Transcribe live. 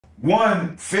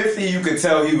50, you could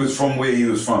tell he was from where he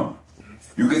was from.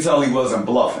 You could tell he wasn't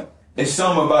bluffing. It's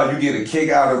something about you get a kick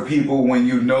out of people when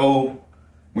you know,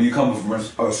 when you come from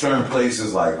a certain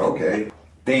places, like, okay,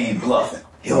 they ain't bluffing.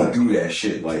 He'll do that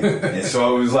shit. Like, and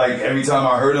so it was like, every time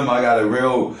I heard him, I got a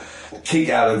real kick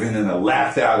out of it and a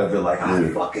laugh out of it. Like, I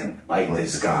fucking like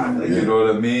this guy. Like, you know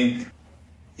what I mean?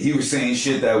 He was saying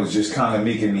shit that was just kind of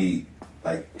making me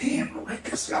like, damn, I like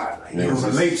this guy. Like, you can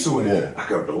relate to it. Yeah. I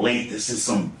could relate. This is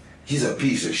he's a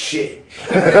piece of shit.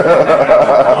 That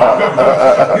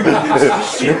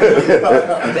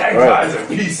guy's a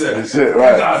piece of shit.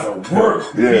 That guy's a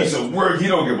piece of work. He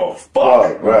don't give a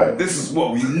fuck. Right. This is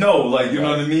what we know. Like, you know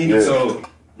what I mean? Yeah. So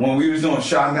when we was doing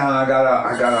Shotgun, I got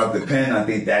out the pen, I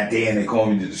think that day, and they called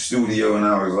me to the studio, and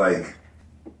I was like,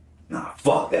 nah,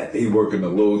 fuck that. They working a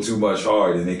little too much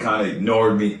hard, and they kind of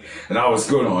ignored me, and I was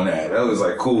good on that. That was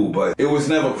like cool, but it was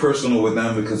never personal with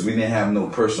them because we didn't have no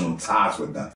personal ties with them.